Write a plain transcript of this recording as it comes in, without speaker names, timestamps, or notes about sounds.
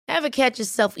Ever catch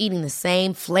yourself eating the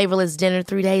same flavorless dinner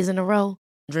 3 days in a row?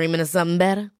 Dreaming of something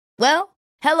better? Well,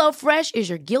 HelloFresh is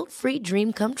your guilt-free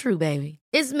dream come true, baby.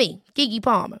 It's me, Keke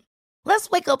Palmer. Let's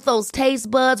wake up those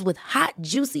taste buds with hot,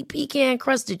 juicy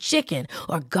pecan-crusted chicken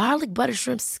or garlic butter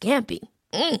shrimp scampi.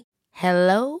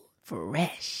 Hello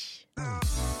Fresh.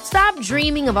 Stop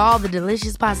dreaming of all the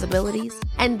delicious possibilities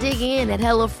and dig in at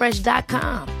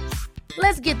HelloFresh.com.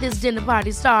 Let's get this dinner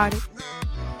party started.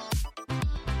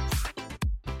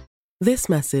 This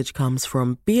message comes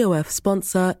from BOF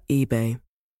sponsor eBay.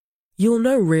 You'll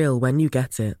know real when you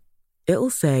get it.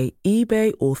 It'll say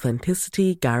eBay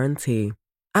Authenticity Guarantee.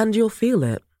 And you'll feel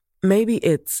it. Maybe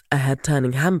it's a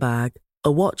head-turning handbag,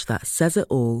 a watch that says it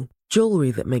all, jewelry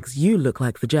that makes you look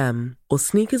like the gem, or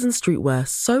sneakers and streetwear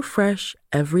so fresh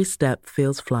every step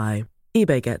feels fly.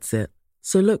 eBay gets it.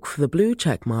 So look for the blue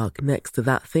check mark next to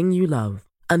that thing you love.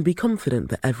 And be confident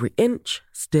that every inch,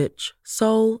 stitch,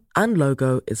 sole, and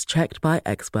logo is checked by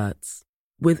experts.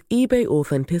 With eBay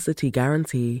Authenticity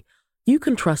Guarantee, you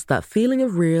can trust that feeling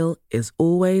of real is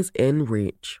always in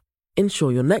reach.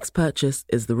 Ensure your next purchase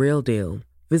is the real deal.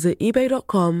 Visit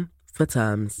ebay.com for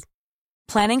terms.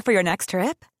 Planning for your next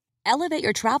trip? Elevate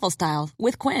your travel style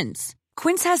with Quince.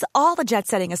 Quince has all the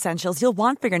jet-setting essentials you'll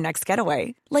want for your next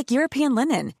getaway, like European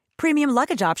linen, premium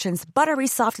luggage options, buttery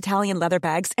soft Italian leather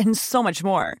bags, and so much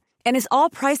more. And is all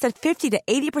priced at 50 to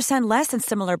 80% less than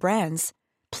similar brands.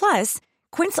 Plus,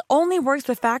 Quince only works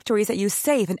with factories that use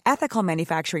safe and ethical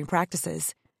manufacturing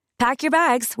practices. Pack your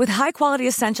bags with high-quality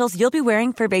essentials you'll be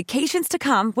wearing for vacations to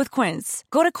come with Quince.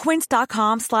 Go to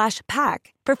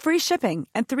quince.com/pack for free shipping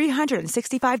and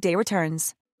 365-day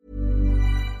returns.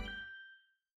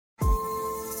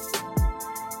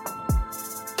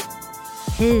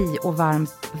 Hej och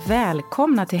varmt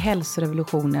välkomna till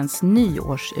Hälsorevolutionens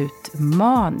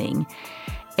nyårsutmaning.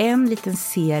 En liten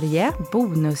serie,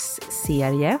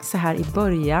 bonusserie, så här i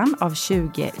början av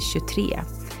 2023.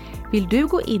 Vill du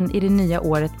gå in i det nya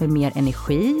året med mer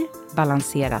energi,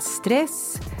 balansera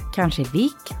stress, kanske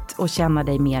vikt och känna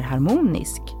dig mer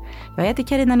harmonisk? Jag heter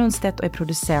Carina Lundstedt och är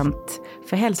producent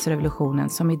för Hälsorevolutionen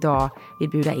som idag vill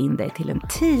bjuda in dig till en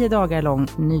 10 dagar lång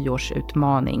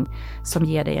nyårsutmaning som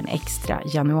ger dig en extra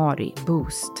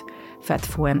januari-boost för att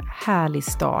få en härlig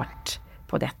start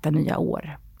på detta nya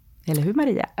år. Eller hur,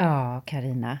 Maria? Ja,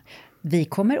 Carina. Vi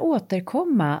kommer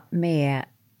återkomma med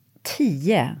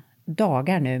 10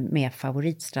 dagar nu med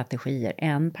favoritstrategier,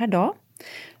 en per dag,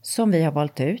 som vi har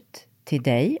valt ut till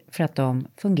dig för att de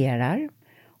fungerar,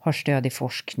 har stöd i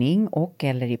forskning och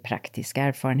eller i praktisk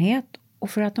erfarenhet, och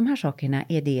för att de här sakerna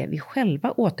är det vi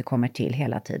själva återkommer till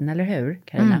hela tiden, eller hur,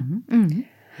 Carina?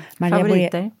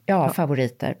 Favoriter.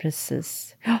 Favoriter,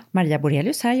 precis. Maria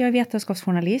Borelius här, jag är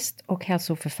vetenskapsjournalist och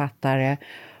hälsoförfattare.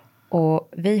 Och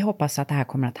vi hoppas att det här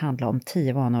kommer att handla om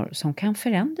 10 vanor som kan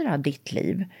förändra ditt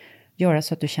liv. Göra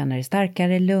så att du känner dig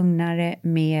starkare, lugnare,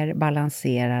 mer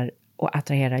balanserad och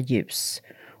attraherar ljus.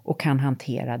 Och kan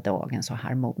hantera dagen så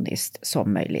harmoniskt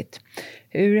som möjligt.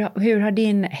 Hur har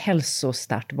din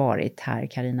hälsostart varit här,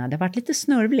 Carina? Det har varit lite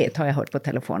snurvligt, har jag hört på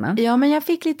telefonen. Ja, men jag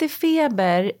fick lite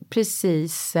feber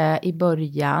precis i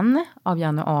början av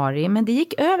januari. Men det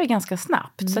gick över ganska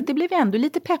snabbt. Så att det blev ändå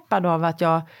lite peppad av att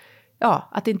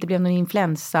att det inte blev någon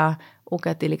influensa. Och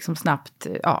att det liksom snabbt,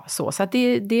 så. Så att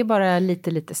det är bara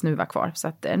lite snuva kvar. Så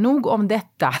att nog om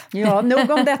detta. Ja, nog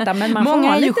om detta. Men man många får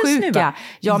ha är ju lite sjuka. snuva.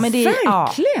 Ja, men det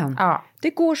verkligen. Ja. Det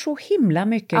går så himla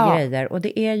mycket grejer. Och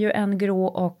det är ju en grå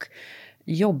och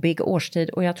jobbig årstid.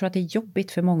 Och jag tror att det är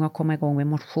jobbigt för många att komma igång med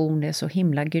motion. Det är så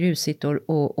himla grusigt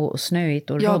och snöigt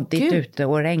och råddigt ute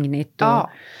och regnigt. Och... Ja.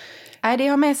 Nej, det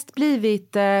har mest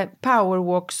blivit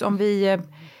powerwalks om vi...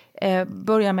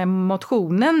 börjar med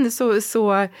motionen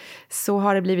så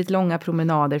har det blivit långa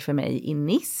promenader för mig i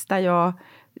Nice, där jag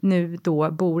nu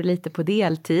då bor lite på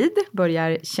deltid,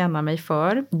 börjar känna mig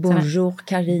för. Bonjour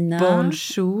Carina.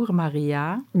 Bonjour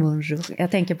Maria. Bonjour.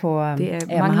 Jag tänker på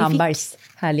Emma Hambergs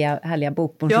härliga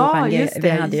bok Bonjour. Just det, vi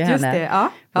hade ju henne.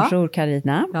 Ja. Bonjour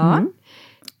Carina. Ja.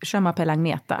 Je m'appelle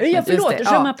Agneta. Ja, förlåt. Je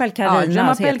m'appelle Carina. Je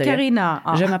m'appelle Carina.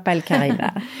 Je m'appelle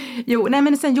Carina. Jo, nej,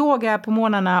 men sen yoga på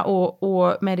morgnarna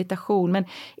och meditation. Men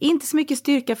inte så mycket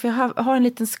styrka, för jag har en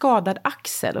liten skadad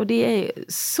axel. Och det är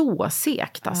så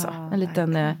segt alltså. En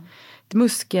liten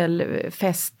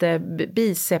muskelfäste,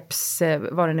 biceps,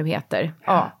 vad det nu heter.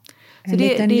 Ja. En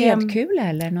liten ledkula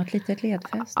eller något litet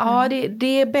ledfäste? Ja,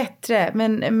 det är bättre.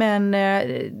 Men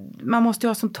man måste ju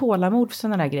ha som tålamod för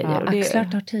sådana där grejer. Ja, axlar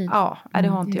tar tid. Ja, det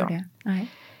har inte jag. Nej.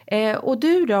 Och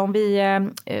du då, om vi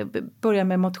börjar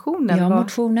med motionen? Ja,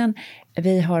 motionen.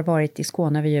 Vi har varit i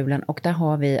Skåne över julen och där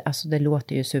har vi, alltså det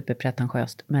låter ju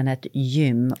superpretentiöst, men ett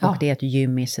gym. Och det är ett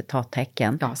gym i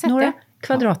citattecken. Ja,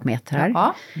 kvadratmeter.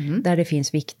 Ja. Där det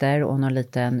finns vikter och någon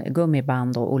liten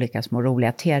gummiband och olika små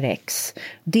roliga T-rex.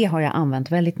 Det har jag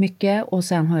använt väldigt mycket och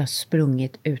sen har jag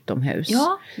sprungit utomhus.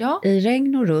 Ja. I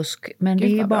regn och rusk, men Gud,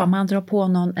 det är ju vad bara bra. man drar på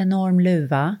någon enorm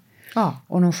luva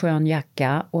och någon skön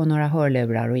jacka och några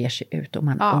hörlurar och ger sig ut. Och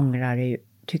man ångrar ju,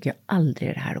 tycker jag,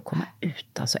 aldrig det här att komma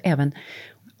ut. Alltså även,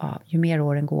 ju mer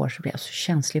åren går så blir jag så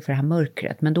känslig för det här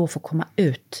mörkret. Men då får komma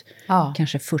ut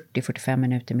kanske 40-45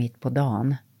 minuter mitt på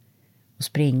dagen och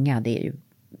springa, det är ju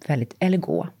väldigt, eller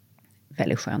gå,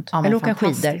 väldigt skönt. Eller åka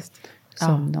skidor.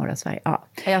 Som norra Sverige. Ja.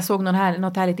 Jag såg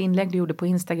något härligt inlägg du gjorde på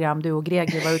Instagram. Du och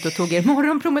Greger var ute och tog er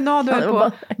morgonpromenad och höll på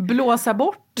att blåsa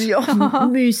bort. Ja,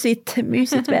 mysigt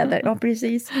väder. Ja,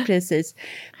 precis.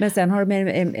 Men sen har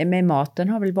det med maten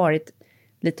har väl varit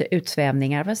lite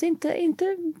utsvävningar. Fast inte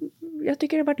jag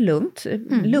tycker det har varit lugnt.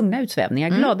 Lugna utsvävningar,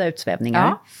 glada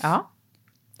utsvävningar. Ja.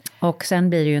 Och sen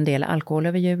blir det ju en del alkohol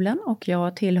över julen. Och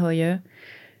jag tillhör ju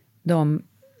de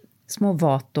små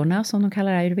vatorna som de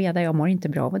kallar ayurveda. Jag mår inte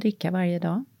bra av att dricka varje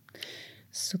dag.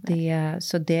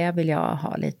 Så det vill jag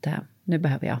ha lite. Nu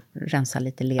behöver jag rensa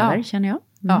lite lever, känner jag.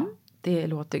 Ja, det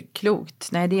låter klokt.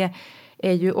 Nej, det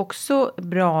är ju också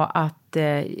bra att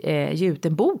ge ut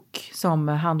en bok som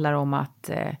handlar om att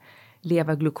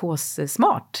leva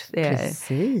glukossmart.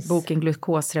 Precis. Boken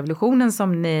Glukosrevolutionen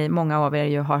som många av er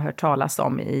ju har hört talas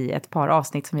om i ett par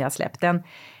avsnitt som vi har släppt.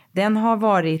 Den har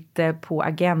varit på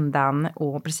agendan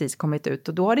och precis kommit ut.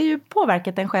 Och då har det ju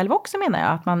påverkat en själv också, menar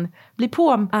jag. Att man blir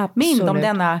påmind om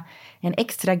en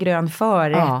extra grön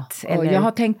förrätt. Ja, och jag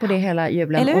har tänkt på det hela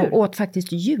julen. Och åt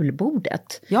faktiskt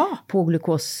julbordet på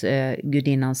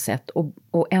glukosgudinnans sätt.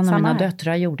 Och en av mina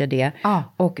döttrar gjorde det.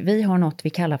 Och vi har något vi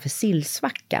kallar för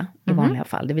sillsvacka i vanliga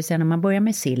fall. Det vill säga när man börjar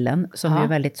med sillen som är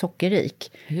väldigt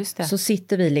sockerrik. Just det. Så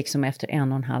sitter vi liksom efter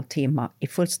 1,5 timme i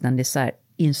fullständigt så här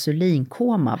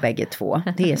insulinkoma bägge två.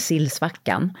 Det är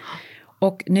sillsvackan.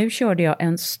 Och nu körde jag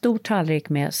en stor tallrik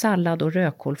med sallad och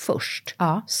rödkål först.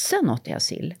 Sen åt jag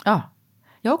sill.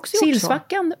 Jag har också gjort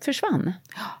sillsvackan försvann.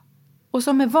 Och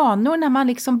som med vanor, när man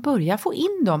liksom börjar få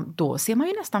in dem, då ser man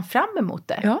ju nästan fram emot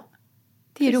det. Ja.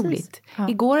 Det är roligt. Ja.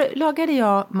 Igår lagade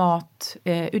jag mat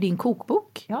ur din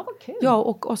kokbok. Ja, vad kul. Jag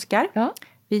och Oskar. Ja.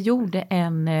 Vi gjorde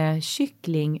en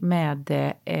kyckling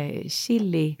med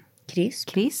chili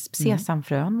krisp,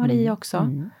 sesamfrön var det i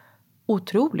också.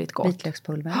 Otroligt gott.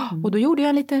 Vitlökspulver. Och då gjorde jag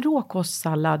en liten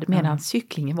råkostsallad medan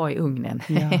kycklingen var i ugnen.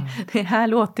 Ja. Det här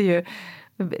låter ju...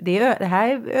 Det här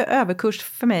är överkurs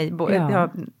för mig.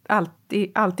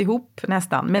 Alltihop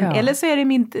nästan. Men, eller så är det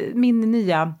min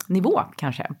nya nivå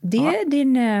kanske. Det är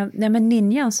din... Nej, men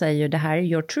ninjan säger ju det här är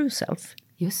your true self.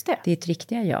 Just det. Det är ett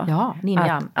riktiga jag. Ja,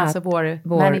 ninjan. Alltså vår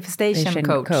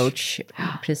manifestation coach.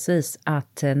 Precis.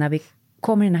 Att när vi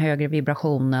kommer i den här högre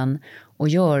vibrationen och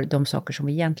gör de saker som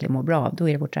vi egentligen mår bra av, då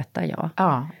är det vårt rätta jag.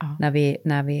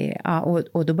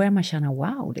 Och då börjar man känna,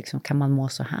 wow, liksom, kan man må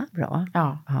så här bra?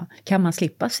 Ja. Kan man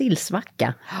slippa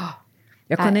sillsvacka?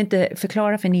 Jag kunde inte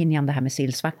förklara för ninjan det här med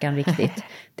sillsvackan riktigt.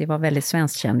 Det var väldigt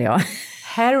svenskt, kände jag.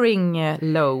 Herring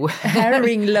low,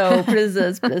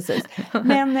 precis.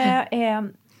 Men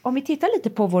om vi tittar lite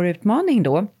på vår utmaning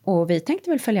då, och vi tänkte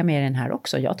väl följa med den här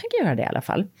också. Jag tänker göra det i alla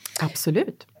fall.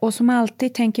 Absolut. Och som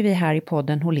alltid tänker vi här i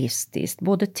podden holistiskt.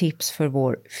 Både tips för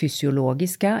vår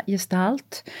fysiologiska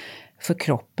gestalt, för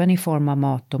kroppen i form av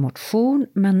mat och motion,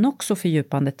 men också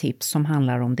fördjupande tips som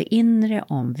handlar om det inre,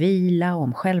 om vila,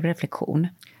 om självreflektion.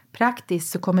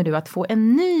 Praktiskt så kommer du att få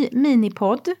en ny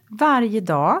minipodd varje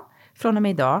dag från och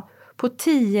med idag på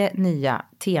 10 nya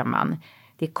teman.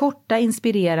 Det är korta,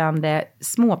 inspirerande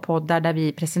småpoddar där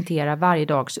vi presenterar varje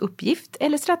dags uppgift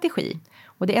eller strategi.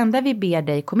 Och det enda vi ber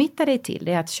dig committa dig till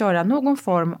är att köra någon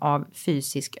form av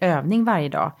fysisk övning varje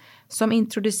dag som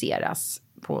introduceras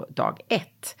på dag 1.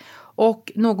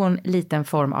 Och någon liten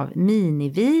form av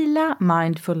minivila,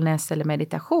 mindfulness eller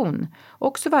meditation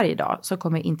också varje dag som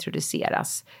kommer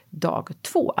introduceras dag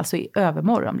 2. Alltså i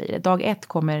övermorgon blir det. Dag 1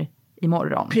 kommer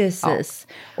imorgon. Precis.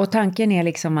 Ja. Och tanken är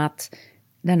liksom att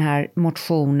den här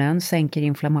motionen sänker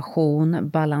inflammation,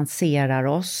 balanserar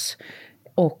oss.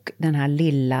 Och den här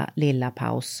lilla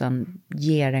pausen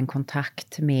ger en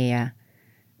kontakt med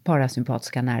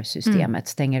parasympatiska nervsystemet,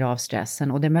 stänger av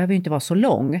stressen. Och det behöver ju inte vara så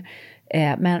lång.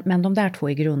 Men de där 2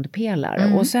 är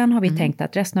grundpelare. Och sen har vi tänkt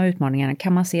att resten av utmaningarna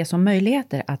kan man se som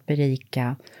möjligheter att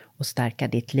berika och stärka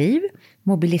ditt liv.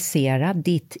 Mobilisera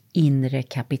ditt inre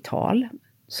kapital.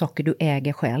 Saker du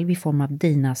äger själv i form av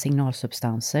dina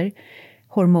signalsubstanser.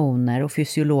 Hormoner och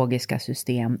fysiologiska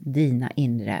system. Dina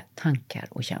inre tankar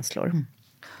och känslor.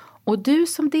 Och du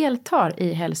som deltar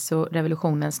i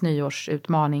hälsorevolutionens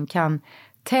nyårsutmaning kan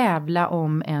tävla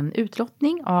om en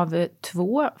utlottning av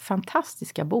 2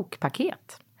 fantastiska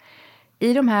bokpaket.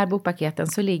 I de här bokpaketen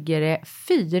så ligger det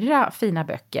 4 fina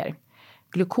böcker.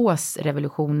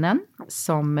 Glukosrevolutionen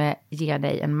som ger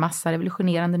dig en massa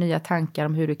revolutionerande nya tankar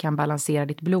om hur du kan balansera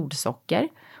ditt blodsocker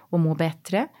och må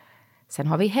bättre. Sen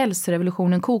har vi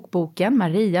Hälsorevolutionen, kokboken,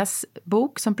 Marias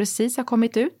bok som precis har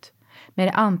kommit ut. Med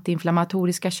det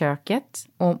antiinflammatoriska köket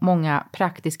och många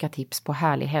praktiska tips på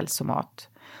härlig hälsomat.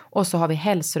 Och så har vi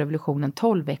Hälsorevolutionen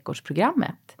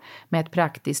 12-veckorsprogrammet med ett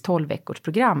praktiskt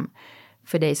 12-veckorsprogram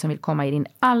för dig som vill komma i din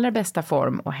allra bästa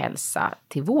form och hälsa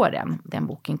till våren. Den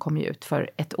boken kom ju ut för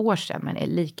ett år sedan men är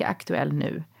lika aktuell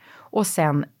nu. Och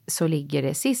sen så ligger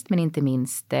det sist men inte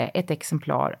minst ett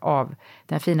exemplar av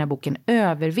den fina boken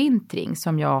Övervintring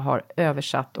som jag har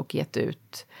översatt och gett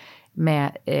ut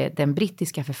med den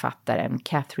brittiska författaren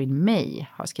Catherine May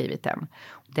har skrivit den.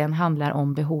 Den handlar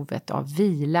om behovet av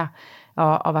vila,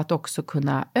 av att också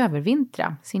kunna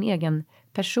övervintra, sin egen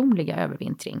personliga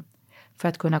övervintring för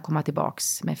att kunna komma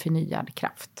tillbaks med förnyad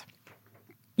kraft.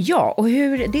 Ja, och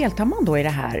hur deltar man då i det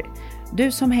här?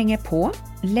 Du som hänger på,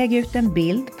 lägg ut en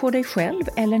bild på dig själv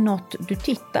eller något du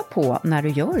tittar på när du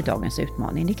gör dagens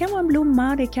utmaning. Det kan vara en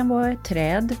blomma, det kan vara ett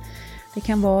träd, det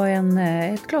kan vara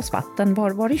ett glas vatten,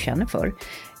 vad du känner för.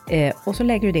 Och så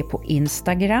lägger du det på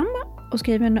Instagram och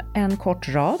skriver en kort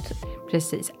rad.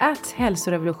 Precis,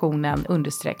 @hälsorevolutionen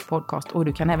 _podcast och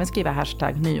du kan även skriva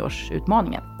hashtag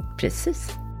nyårsutmaningen.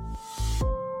 Precis.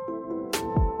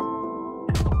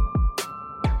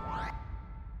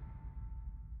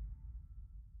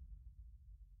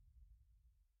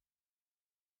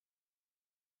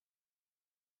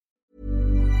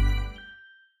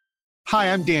 Hi,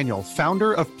 I'm Daniel,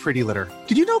 founder of Pretty Litter.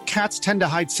 Did you know cats tend to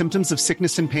hide symptoms of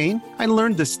sickness and pain? I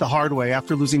learned this the hard way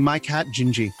after losing my cat,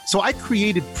 Gingy. So I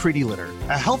created Pretty Litter,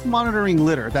 a health monitoring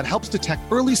litter that helps detect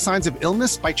early signs of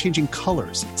illness by changing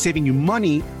colors, saving you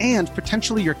money and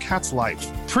potentially your cat's life.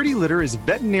 Pretty Litter is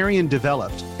veterinarian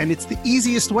developed, and it's the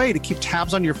easiest way to keep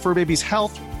tabs on your fur baby's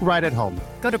health right at home.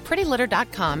 Go to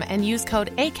prettylitter.com and use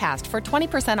code ACAST for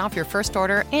 20% off your first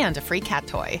order and a free cat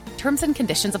toy. Terms and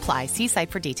conditions apply. See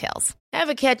site for details.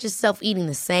 Ever catch yourself eating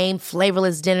the same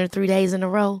flavorless dinner 3 days in a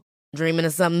row? Dreaming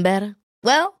of something better?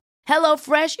 Well,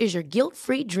 HelloFresh is your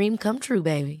guilt-free dream come true,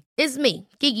 baby. It's me,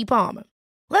 Keke Palmer.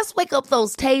 Let's wake up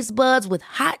those taste buds with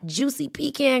hot, juicy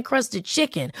pecan-crusted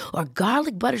chicken or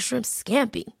garlic butter shrimp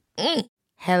scampi.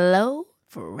 Hello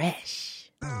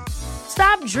Fresh.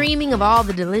 Stop dreaming of all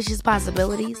the delicious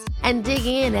possibilities and dig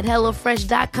in at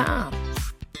HelloFresh.com.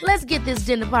 Let's get this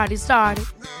dinner party started.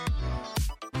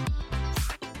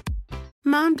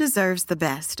 Mom deserves the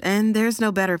best, and there's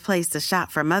no better place to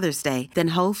shop for Mother's Day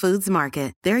than Whole Foods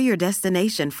Market. They're your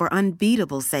destination for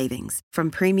unbeatable savings, from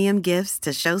premium gifts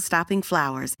to show-stopping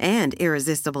flowers and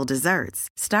irresistible desserts.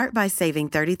 Start by saving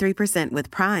 33% with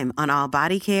Prime on all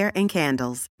body care and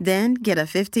candles. Then get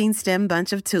a 15-stem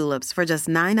bunch of tulips for just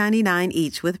 $9.99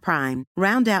 each with Prime.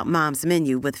 Round out Mom's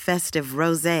menu with festive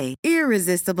rosé,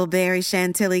 irresistible berry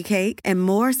chantilly cake, and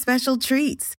more special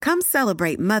treats. Come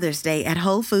celebrate Mother's Day at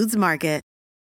Whole Foods Market.